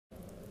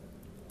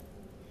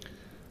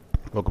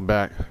Welcome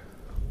back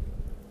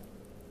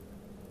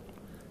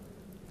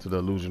to the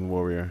Illusion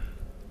Warrior.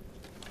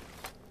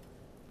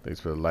 Thanks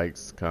for the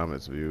likes,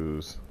 comments,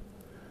 views.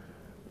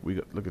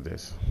 Look at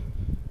this.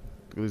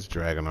 Look at this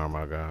dragon armor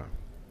I got.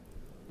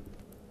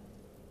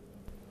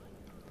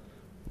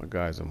 My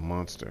guy's a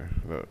monster.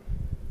 Look.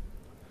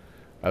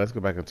 Alright, let's go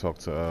back and talk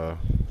to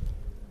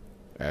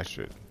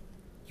Astrid.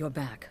 You're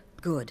back.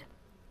 Good.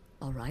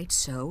 All right,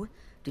 so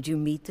did you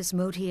meet this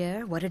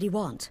Motier? What did he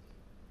want?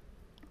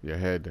 Your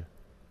head.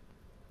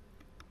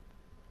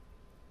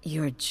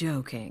 You're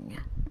joking.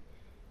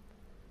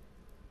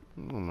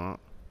 No, I'm not.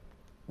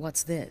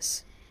 What's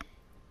this?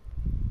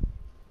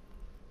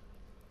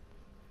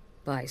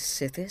 By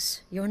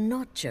Sithis, you're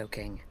not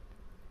joking.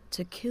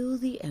 To kill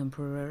the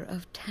Emperor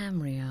of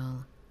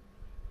Tamriel.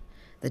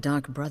 The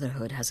Dark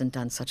Brotherhood hasn't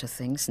done such a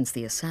thing since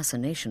the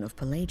assassination of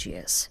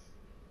Pelagius.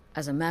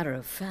 As a matter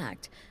of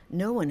fact,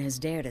 no one has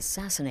dared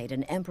assassinate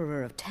an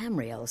Emperor of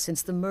Tamriel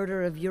since the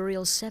murder of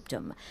Uriel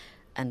Septim,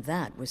 and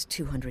that was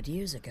 200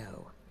 years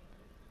ago.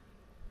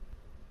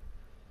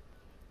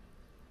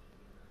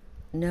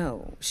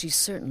 No, she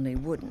certainly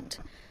wouldn't.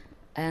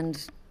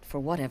 And, for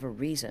whatever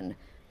reason,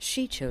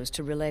 she chose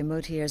to relay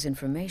Motier's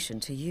information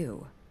to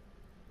you.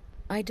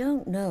 I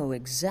don't know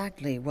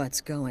exactly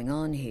what's going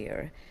on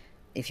here,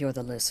 if you're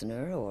the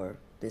listener, or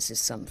this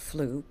is some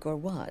fluke, or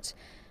what.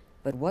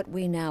 But what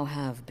we now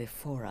have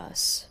before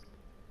us...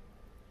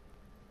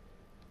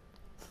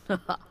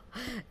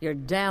 You're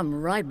damn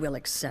right we'll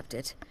accept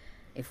it.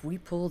 If we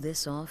pull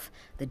this off,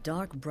 the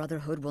Dark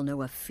Brotherhood will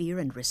know a fear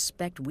and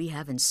respect we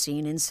haven't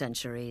seen in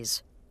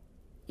centuries.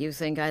 You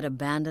think I'd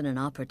abandon an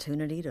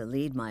opportunity to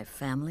lead my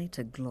family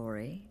to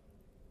glory?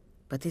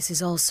 But this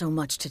is all so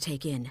much to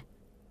take in.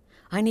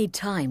 I need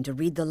time to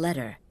read the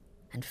letter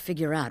and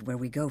figure out where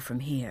we go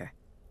from here.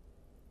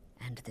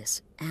 And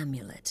this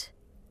amulet.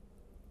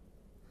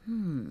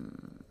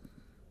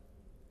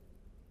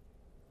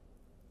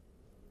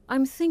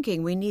 I'm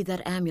thinking we need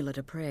that amulet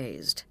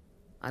appraised.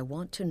 I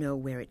want to know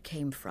where it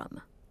came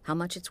from, how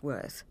much it's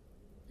worth,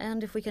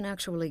 and if we can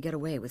actually get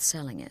away with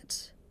selling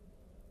it.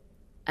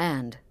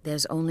 And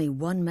there's only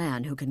one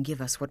man who can give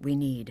us what we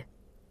need.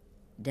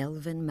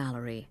 Delvin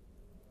Mallory.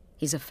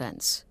 He's a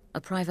fence,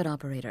 a private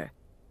operator.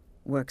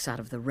 Works out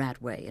of the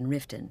Ratway in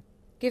Riften.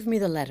 Give me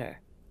the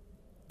letter.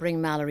 Bring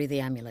Mallory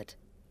the amulet.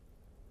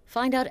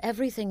 Find out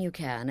everything you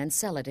can and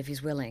sell it if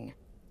he's willing.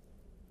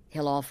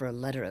 He'll offer a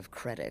letter of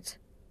credit.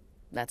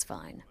 That's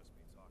fine.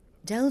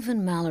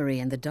 Delvin Mallory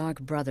and the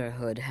Dark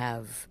Brotherhood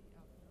have...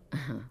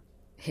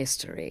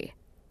 history.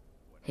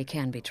 He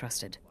can be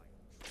trusted.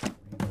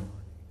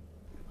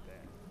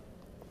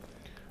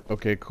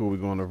 Okay, cool. We're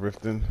going to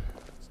Riften.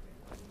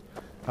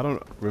 I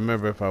don't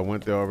remember if I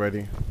went there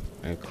already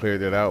and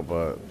cleared it out,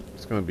 but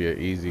it's going to be an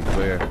easy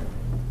clear.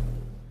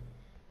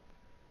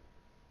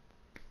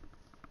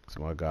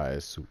 So my guy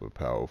is super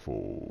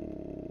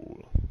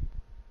powerful.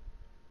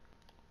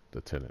 The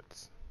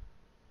tenants.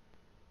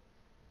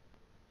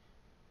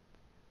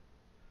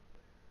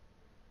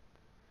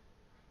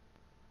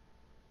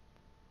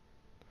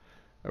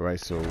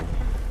 Alright, so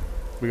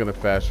we're gonna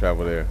fast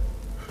travel there.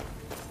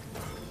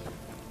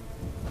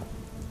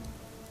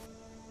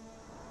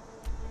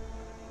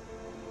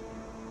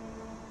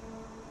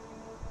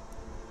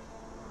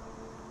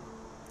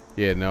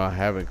 Yeah, no, I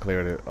haven't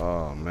cleared it.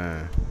 Oh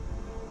man.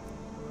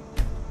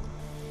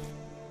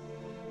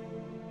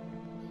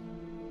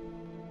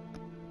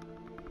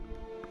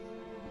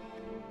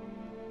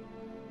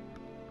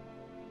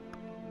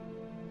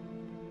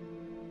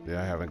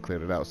 Yeah, I haven't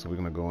cleared it out, so we're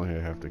gonna go in here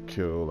and have to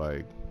kill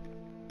like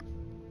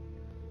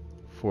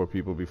 4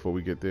 people before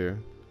we get there.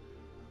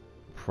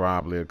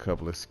 Probably a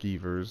couple of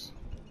skeevers.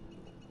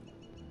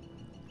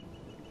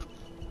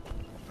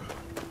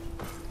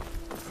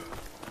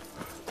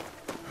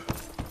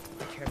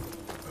 Careful.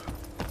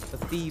 The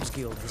Thieves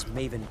Guild has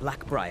Maven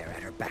Blackbriar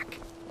at her back.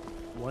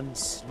 One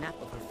snap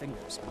of her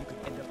fingers and you could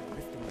end up in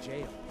Riften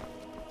jail.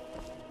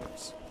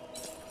 Worse.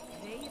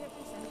 They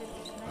represented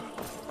the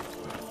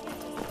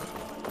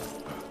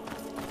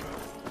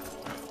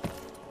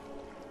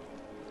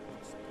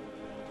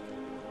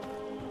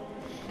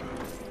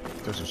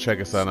Just to check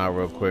us out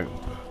real quick.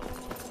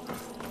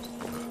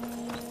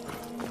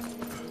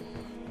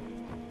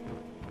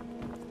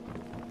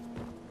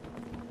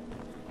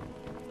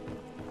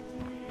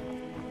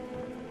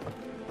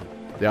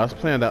 Yeah, I was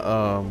playing the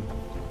I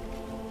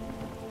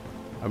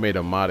made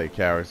a modded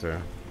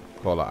character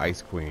called the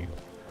Ice Queen.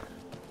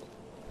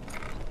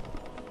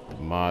 The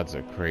mods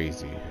are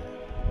crazy.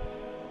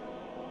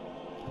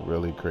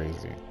 Really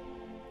crazy.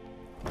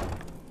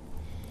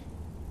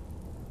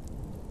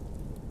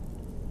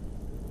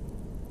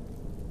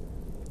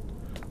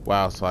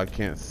 Wow, so I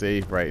can't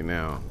save right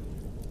now.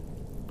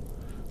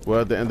 Well,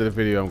 at the end of the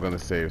video, I'm gonna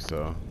save,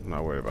 so I'm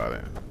not worried about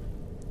it.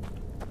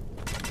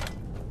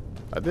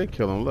 I did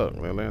kill him.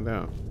 Look, they're laying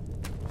down.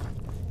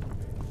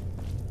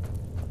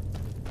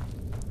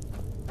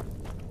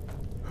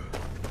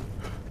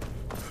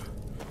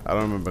 I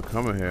don't remember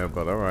coming here,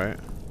 but all right.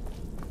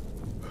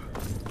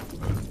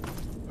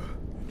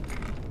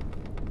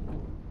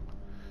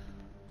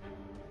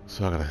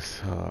 So I gotta,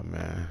 oh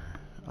man,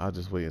 I'll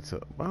just wait until,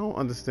 I don't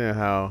understand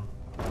how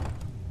I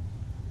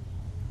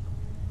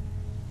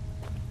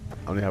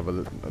only have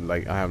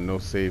like, I have no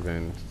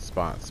saving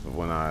spots, but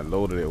when I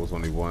loaded it, it was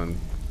only one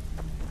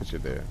picture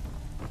there.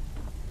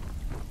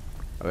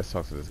 Let's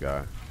talk to this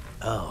guy.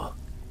 Oh,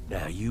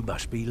 now you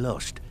must be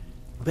lost.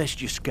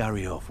 Best you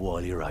scurry off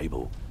while you're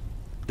able.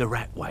 The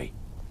rat way,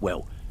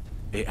 well,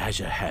 it has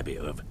a habit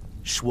of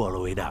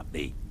swallowing up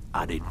the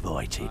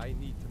uninvited. I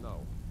need to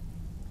know.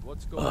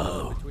 What's going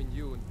on between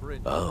you and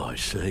Bryn? Oh, I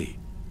see.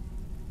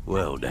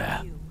 Well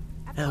now,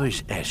 how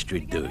is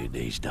Astrid doing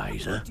these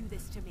days, huh?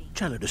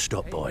 Tell her to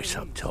stop by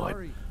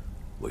sometime.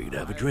 We can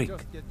have a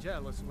drink.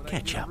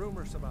 Catch up.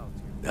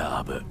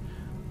 Ah, but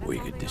we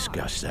can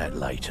discuss that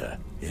later,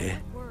 yeah?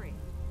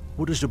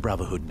 What does the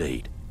Brotherhood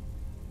need?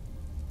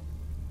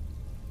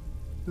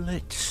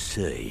 Let's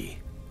see.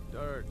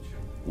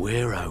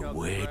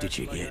 Where did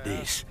you get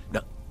this?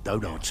 No,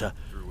 don't answer.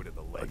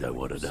 I don't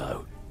want to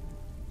know.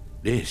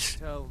 This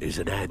is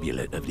an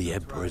amulet of the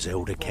Emperor's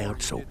Elder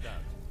Council,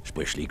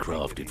 specially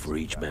crafted for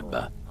each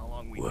member,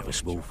 worth a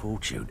small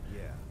fortune.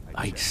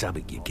 Ain't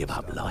something you give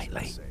up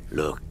lightly.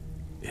 Look,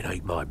 it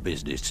ain't my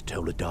business to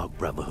tell the Dark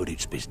Brotherhood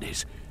its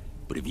business,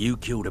 but if you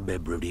killed a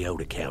member of the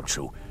Elder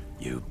Council,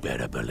 you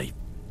better believe.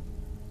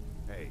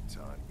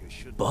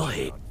 Buy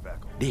it.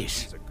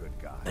 This,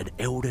 an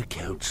Elder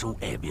Council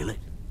amulet.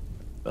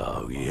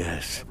 Oh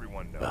yes.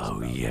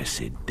 Oh yes,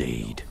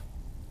 indeed.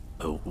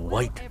 Oh,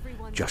 wait,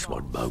 just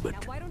one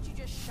moment.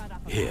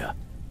 Here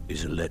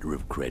is a letter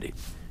of credit,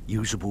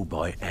 usable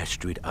by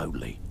Astrid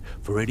only,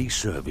 for any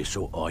service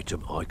or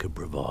item I can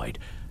provide,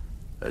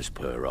 as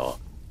per our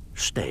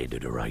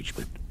standard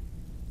arrangement.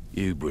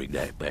 You bring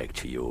that back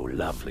to your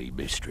lovely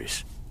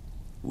mistress,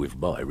 with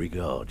my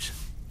regards.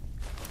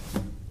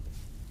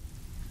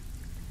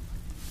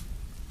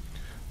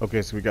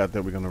 Okay, so we got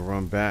that. We're gonna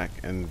run back,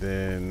 and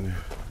then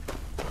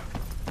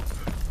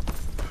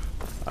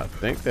I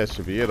think that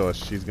should be it, or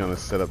she's gonna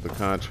set up the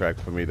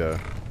contract for me to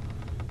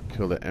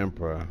kill the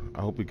Emperor.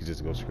 I hope we could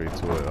just go straight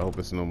to it. I hope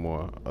it's no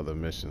more other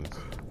missions.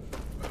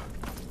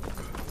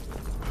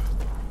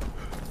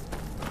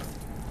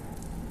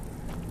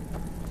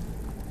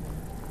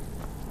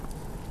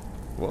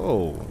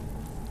 Whoa.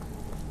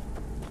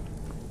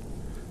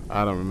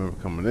 I don't remember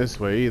coming this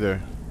way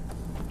either.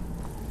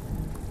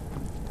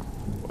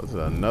 Was it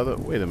another?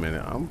 Wait a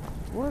minute.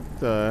 What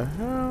the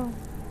hell?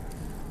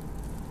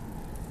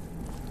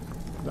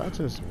 Did I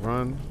just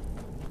run?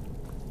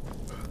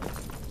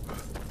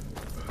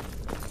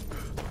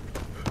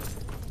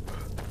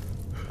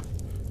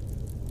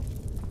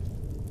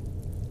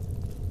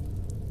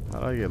 How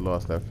did I get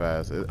lost that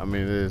fast? I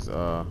mean, it is,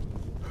 it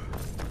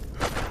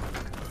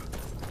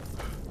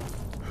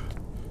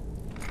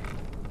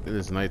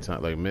is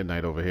nighttime, like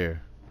midnight over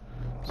here.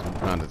 So I'm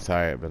kind of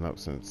tired. Been up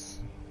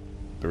since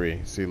 3.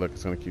 See, look,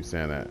 it's gonna keep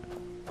saying that.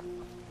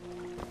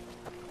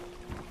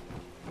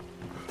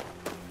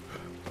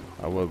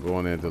 I will go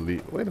in there and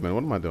delete. Wait a minute,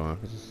 what am I doing?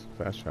 It's just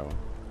fast travel.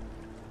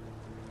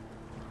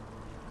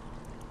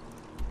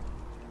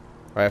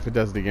 Alright, if it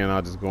does it again,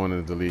 I'll just go in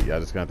and delete. I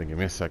just gotta give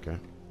me a second.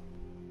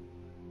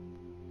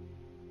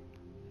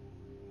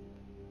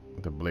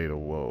 The Blade of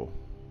Woe.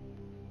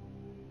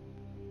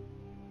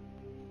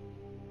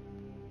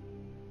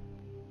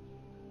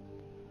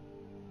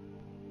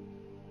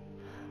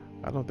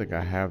 I don't think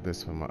I have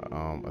this for my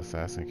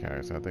assassin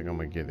character. I think I'm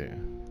gonna get it.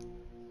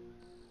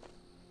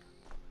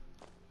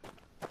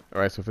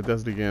 Alright, so if it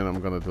does it again,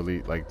 I'm gonna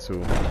delete like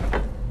two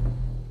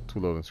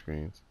loading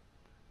screens.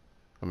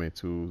 I mean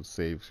 2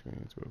 save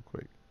screens real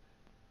quick.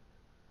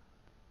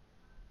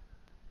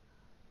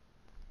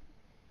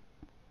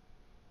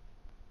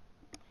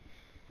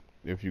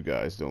 If you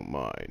guys don't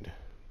mind.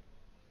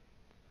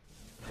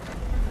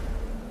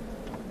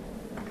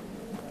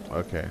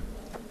 Okay.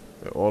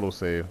 The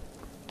autosave.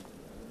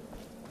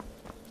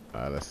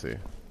 Let's see.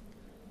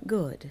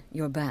 Good,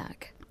 you're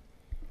back.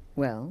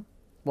 Well,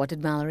 what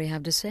did Mallory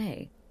have to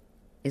say?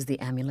 Is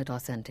the amulet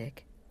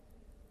authentic?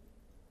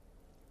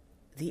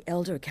 The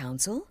Elder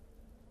Council?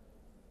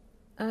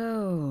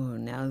 Oh,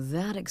 now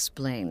that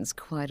explains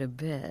quite a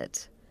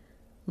bit.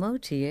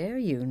 Motier,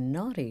 you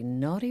naughty,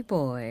 naughty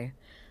boy.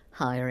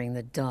 Hiring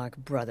the Dark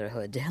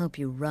Brotherhood to help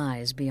you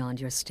rise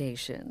beyond your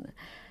station.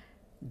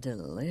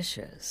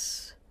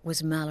 Delicious.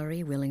 Was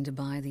Mallory willing to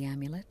buy the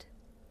amulet?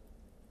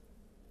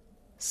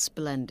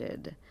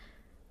 Splendid.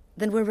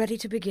 Then we're ready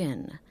to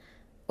begin.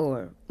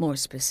 Or, more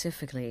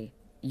specifically,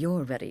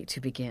 you're ready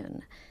to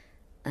begin.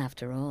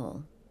 After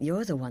all,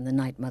 you're the one the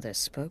Night Mother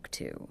spoke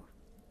to.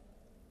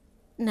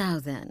 Now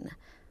then,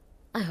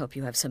 I hope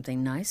you have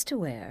something nice to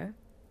wear,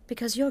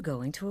 because you're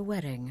going to a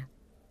wedding.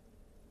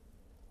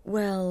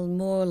 Well,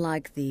 more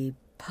like the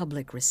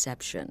public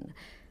reception.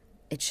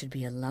 It should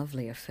be a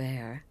lovely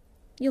affair.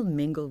 You'll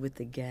mingle with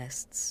the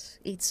guests,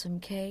 eat some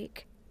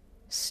cake,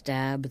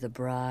 stab the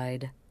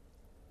bride.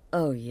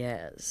 Oh,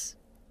 yes.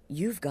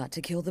 You've got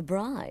to kill the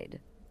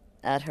bride.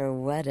 At her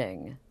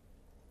wedding.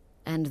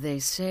 And they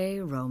say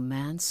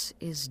romance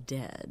is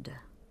dead.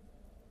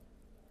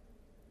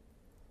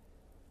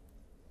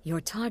 Your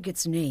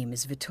target's name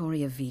is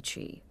Vittoria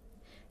Vici.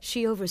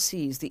 She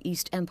oversees the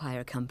East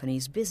Empire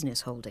Company's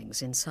business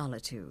holdings in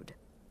Solitude.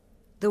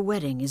 The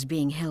wedding is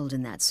being held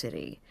in that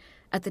city,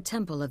 at the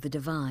Temple of the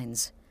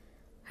Divines.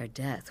 Her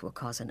death will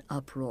cause an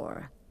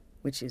uproar,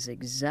 which is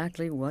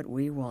exactly what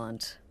we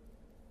want.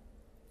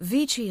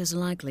 Vici is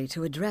likely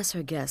to address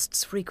her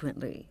guests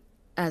frequently,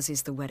 as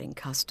is the wedding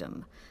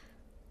custom.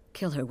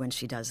 Kill her when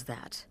she does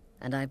that,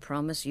 and I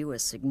promise you a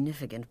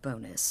significant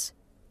bonus.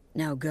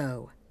 Now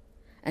go,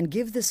 and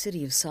give the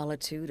City of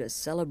Solitude a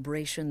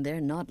celebration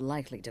they're not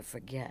likely to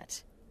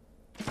forget.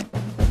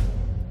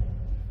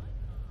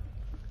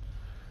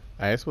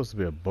 It's supposed to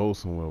be a boat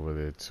somewhere over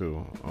there,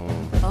 too.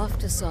 Off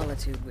to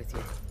Solitude with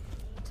you.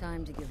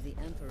 Time to give the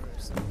Emperor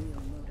some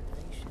real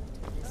motivation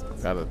to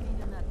visit. Gotta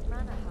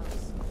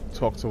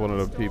talk to one of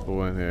the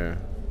people in here.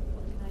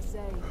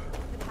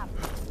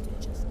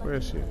 Where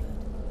is she?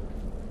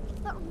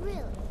 But really,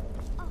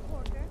 a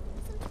hoarder,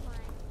 some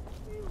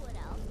twine, wood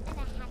elf, and a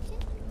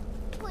hatchet?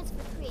 Points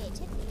for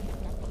creativity,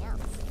 if nothing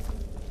else.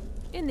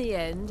 In the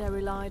end, I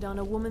relied on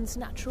a woman's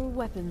natural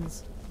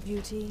weapons,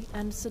 beauty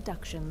and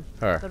seduction.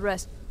 Her. The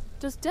rest.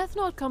 Does death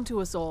not come to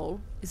us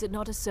all? Is it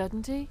not a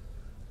certainty?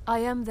 I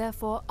am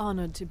therefore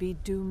honored to be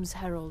Doom's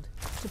herald,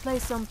 to play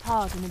some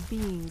part in a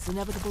being's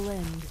inevitable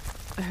end.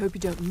 I hope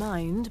you don't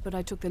mind, but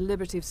I took the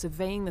liberty of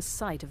surveying the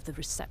site of the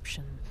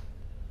reception.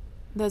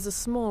 There's a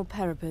small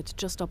parapet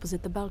just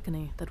opposite the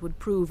balcony that would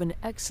prove an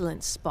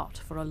excellent spot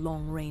for a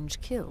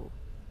long-range kill.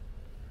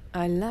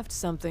 I left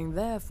something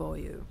there for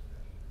you,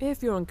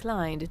 if you're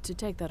inclined to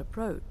take that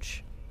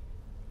approach.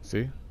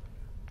 See?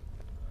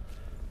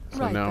 So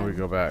Right now then. we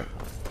go back.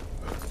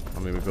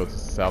 We go to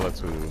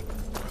Solitude.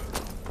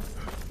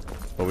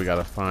 But we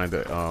gotta find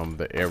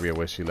the area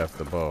where she left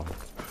the bow.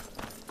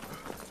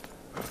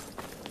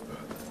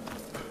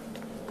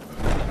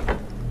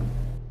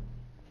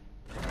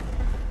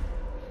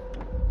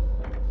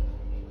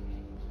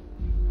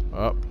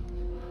 Up.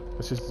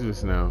 Let's just do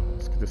this now.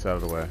 Let's get this out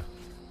of the way.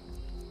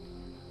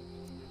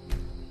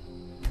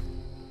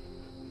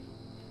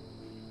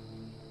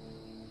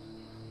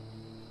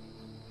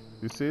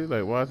 You see?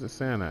 Like, why is it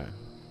saying that?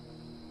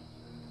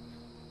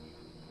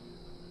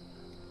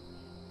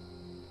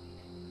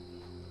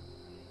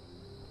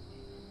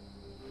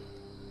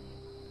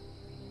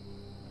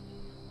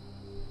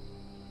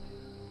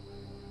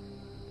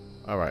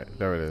 Alright,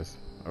 there it is.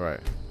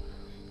 Alright.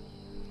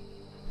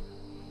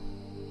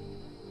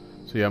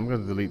 So yeah, I'm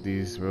gonna delete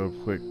these real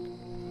quick.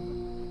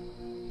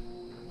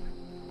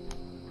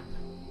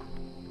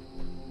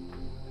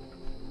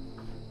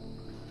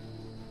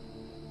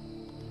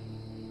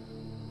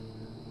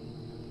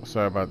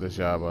 Sorry about this,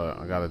 y'all, but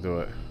I gotta do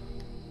it.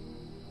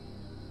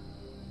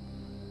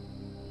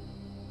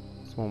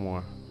 Just one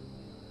more.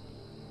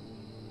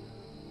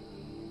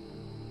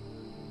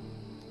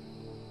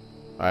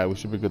 Alright, we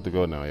should be good to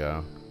go now,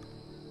 y'all.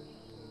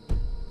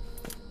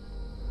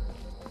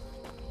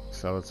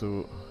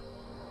 Solitude.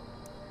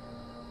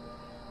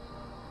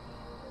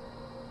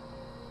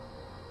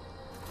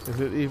 Is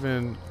it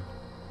even...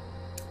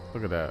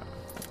 Look at that.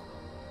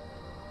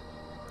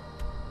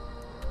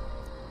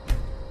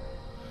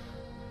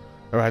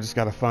 Alright, I just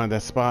gotta find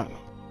that spot.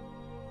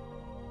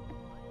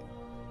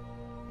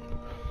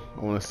 I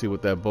wanna see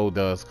what that bow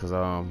does, cause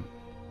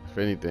if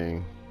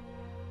anything,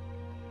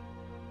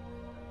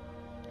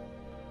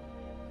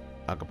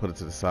 I can put it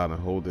to the side and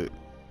hold it.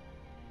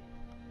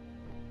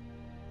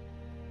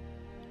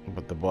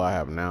 But the bow I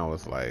have now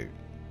is like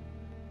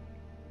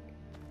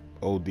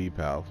OD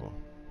powerful.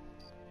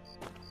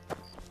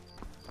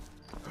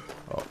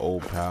 Or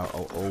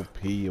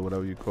OP or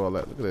whatever you call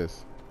that. Look at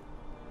this.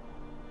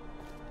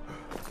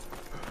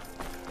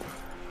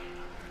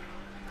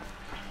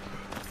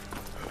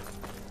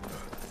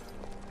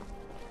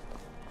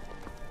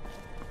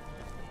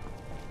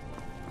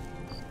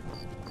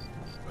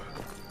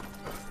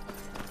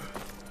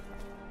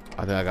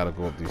 I think I gotta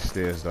go up these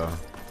stairs though.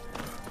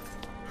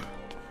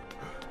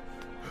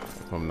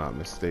 If I'm not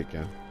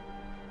mistaken.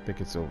 I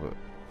think it's over.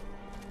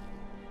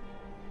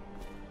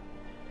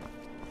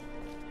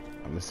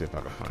 Let me see if I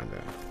can find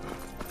that.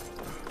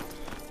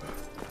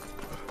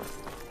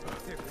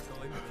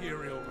 Typical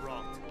Imperial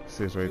rot.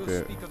 See, it's right You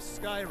there. speak of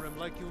Skyrim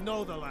like you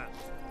know the land.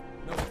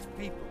 Know its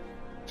people.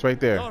 It's right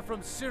there. You're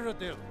from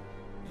Cyrodiil.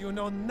 You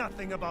know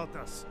nothing about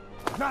us.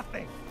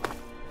 Nothing!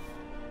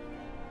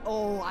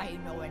 Oh, I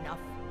know enough.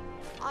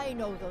 I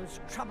know those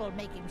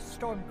troublemaking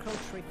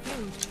stormcloaks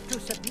refuse to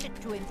submit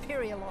to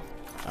Imperial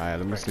authority. Alright,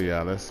 let me see,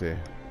 y'all. Let's see.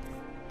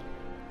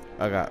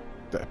 I got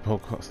that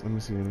podcast. Let me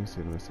see.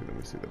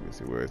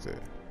 Where is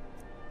it?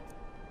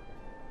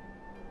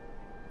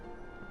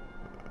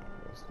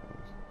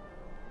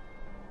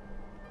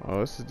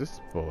 Oh, this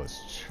bow is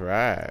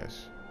trash.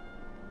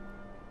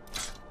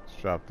 Let's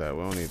drop that.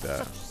 We don't need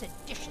that. Such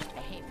seditious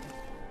behavior.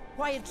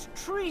 Why, it's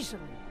treason.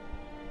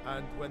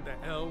 And when the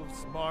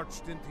elves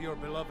marched into your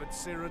beloved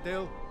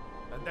Cyrodiil,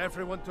 and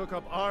everyone took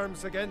up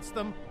arms against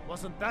them,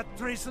 wasn't that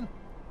treason?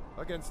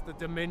 Against the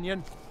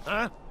Dominion,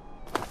 huh?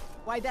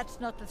 Why,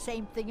 that's not the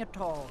same thing at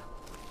all.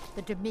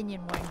 The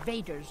Dominion were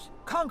invaders,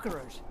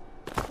 conquerors.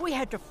 We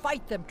had to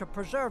fight them to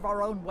preserve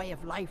our own way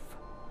of life.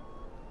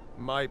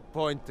 My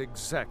point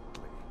exactly.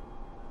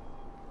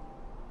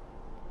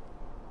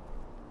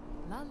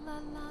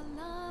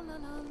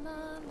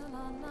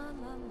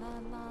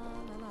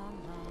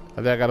 I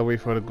think I gotta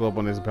wait for the globe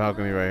on this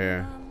balcony right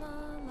here.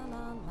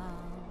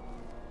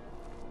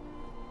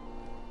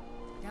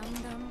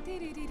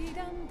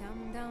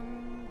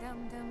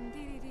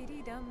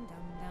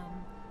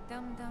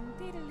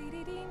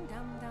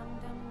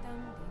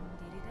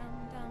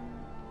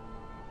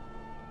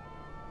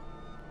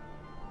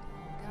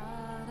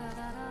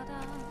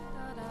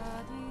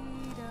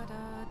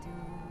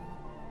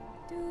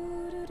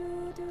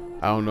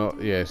 I don't know.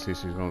 Yeah, see,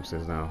 she's going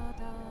upstairs now.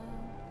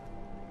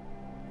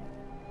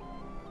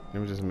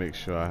 Let me just make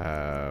sure I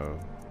have.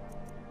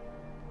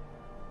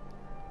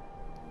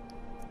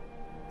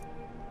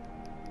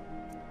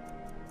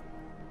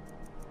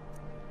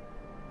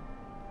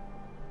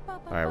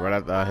 Alright, right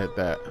after I hit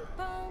that,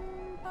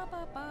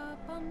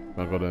 I'm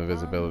gonna go to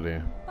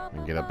invisibility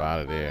and get up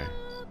out of there.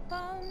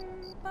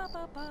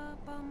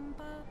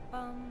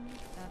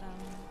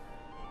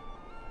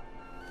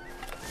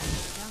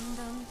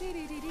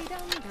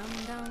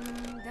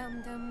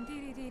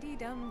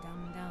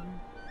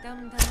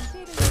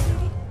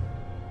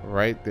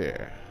 Right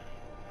there.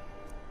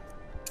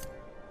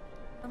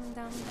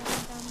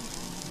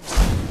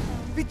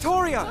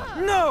 Victoria!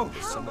 No!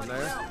 Someone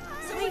there?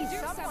 Please,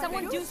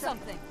 someone do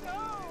something.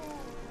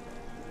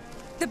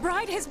 The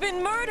bride has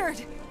been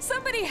murdered!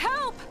 Somebody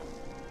help!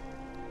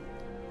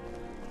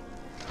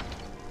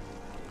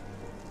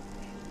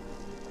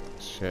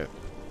 Shit.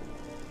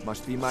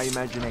 Must be my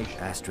imagination.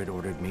 Astrid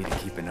ordered me to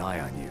keep an eye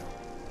on you.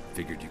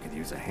 Figured you could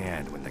use a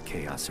hand when the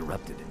chaos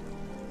erupted.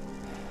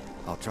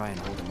 I'll try and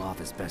hold him off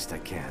as best I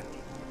can.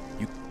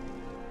 You...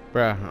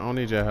 Bruh, I don't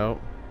need your help.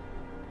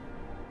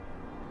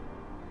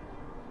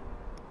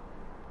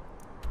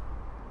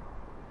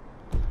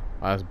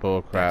 Oh, that's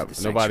bull crap.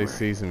 Nobody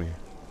sees me.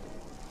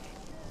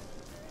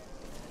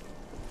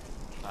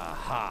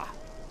 Aha.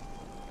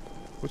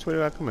 Which way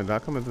did I come in? Did I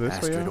come in this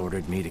way? Astrid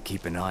ordered me to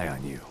keep an eye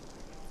on you.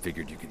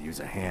 Figured you could use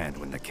a hand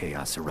when the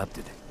chaos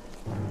erupted.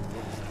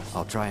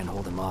 I'll try and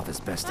hold him off as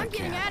best I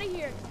can. I'm getting out of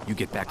here. You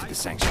get back to the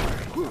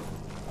sanctuary.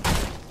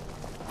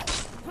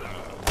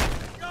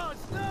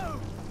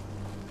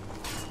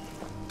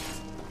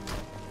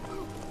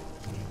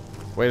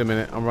 Wait a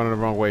minute, I'm running the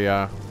wrong way,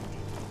 y'all.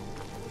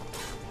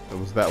 It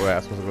was that way. I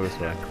was supposed to go this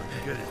way.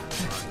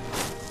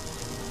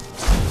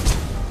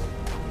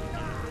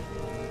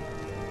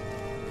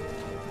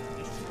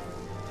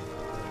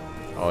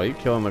 Oh, he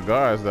killing the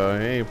guards though.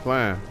 He ain't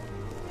playing.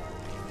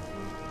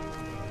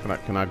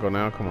 Can I go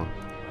now? Come on.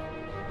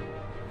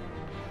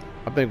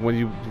 I think when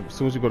you, as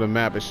soon as you go to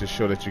map, it should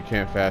show that you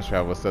can't fast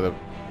travel instead of,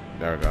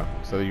 there we go.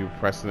 Instead of you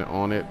pressing it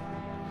on it.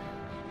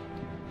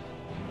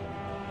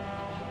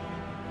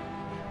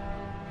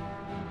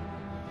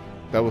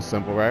 That was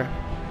simple, right?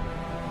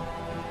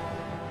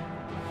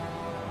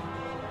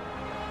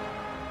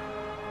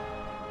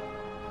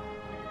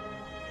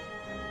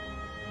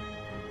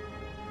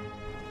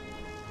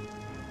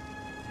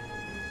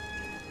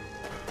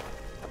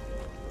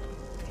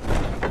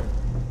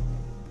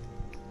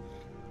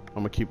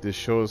 I'm gonna keep this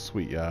short and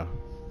sweet, y'all.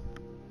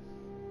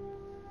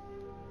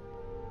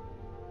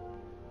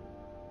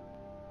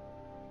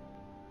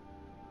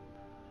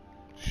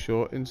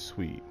 Short and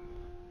sweet.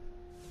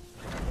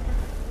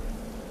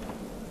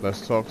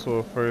 Let's talk to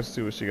her first,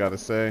 see what she got to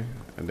say,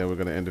 and then we're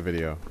gonna end the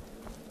video.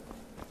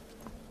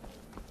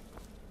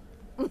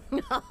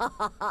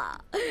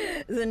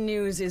 The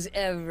news is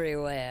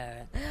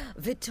everywhere.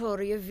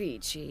 Vittoria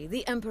Vici,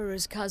 the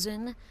Emperor's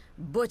cousin,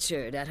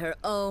 butchered at her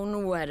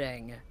own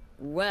wedding.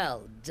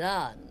 Well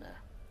done.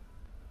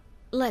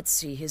 Let's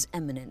see His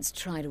Eminence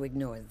try to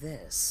ignore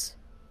this.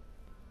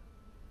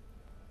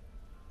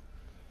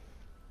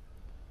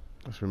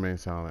 Let's remain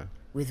silent.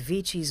 With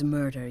Vici's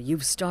murder,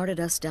 you've started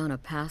us down a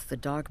path the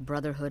Dark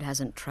Brotherhood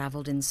hasn't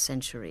traveled in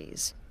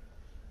centuries.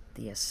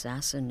 The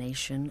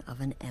assassination of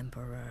an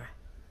emperor.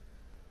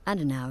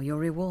 And now your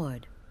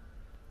reward.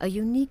 A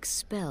unique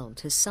spell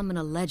to summon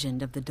a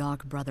legend of the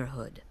Dark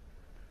Brotherhood.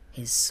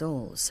 His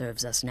soul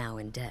serves us now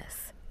in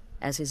death,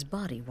 as his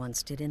body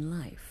once did in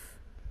life.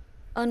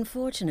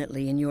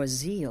 Unfortunately, in your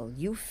zeal,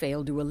 you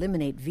failed to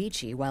eliminate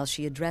Vici while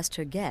she addressed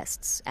her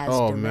guests as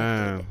directed.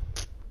 Man.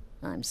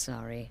 I'm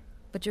sorry,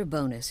 but your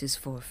bonus is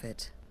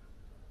forfeit.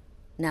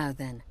 Now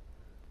then,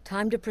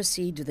 time to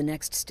proceed to the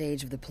next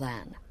stage of the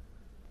plan.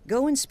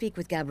 Go and speak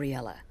with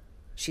Gabriella.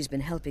 She's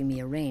been helping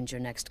me arrange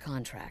your next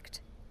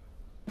contract.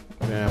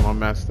 Damn, I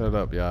messed that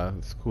up, y'all.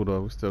 It's cool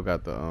though. We still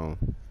got the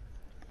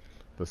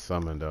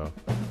summon though.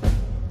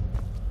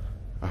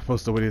 I'm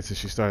supposed to wait until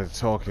she started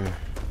talking.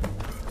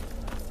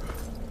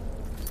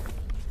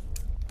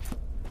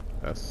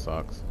 That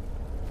sucks.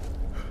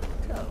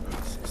 Tell me,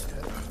 sister,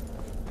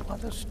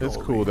 what a story It's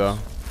cool though.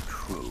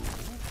 True.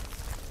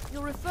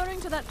 You're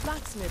referring to that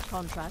blacksmith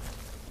contract?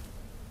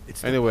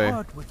 It's Anyway. the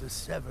part with the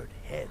severed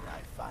head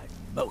I find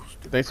most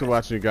Thanks for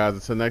watching, you guys.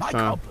 Until next My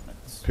time.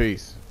 compliments.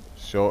 Peace.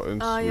 Short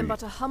and sweet. I am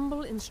but a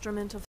humble instrument of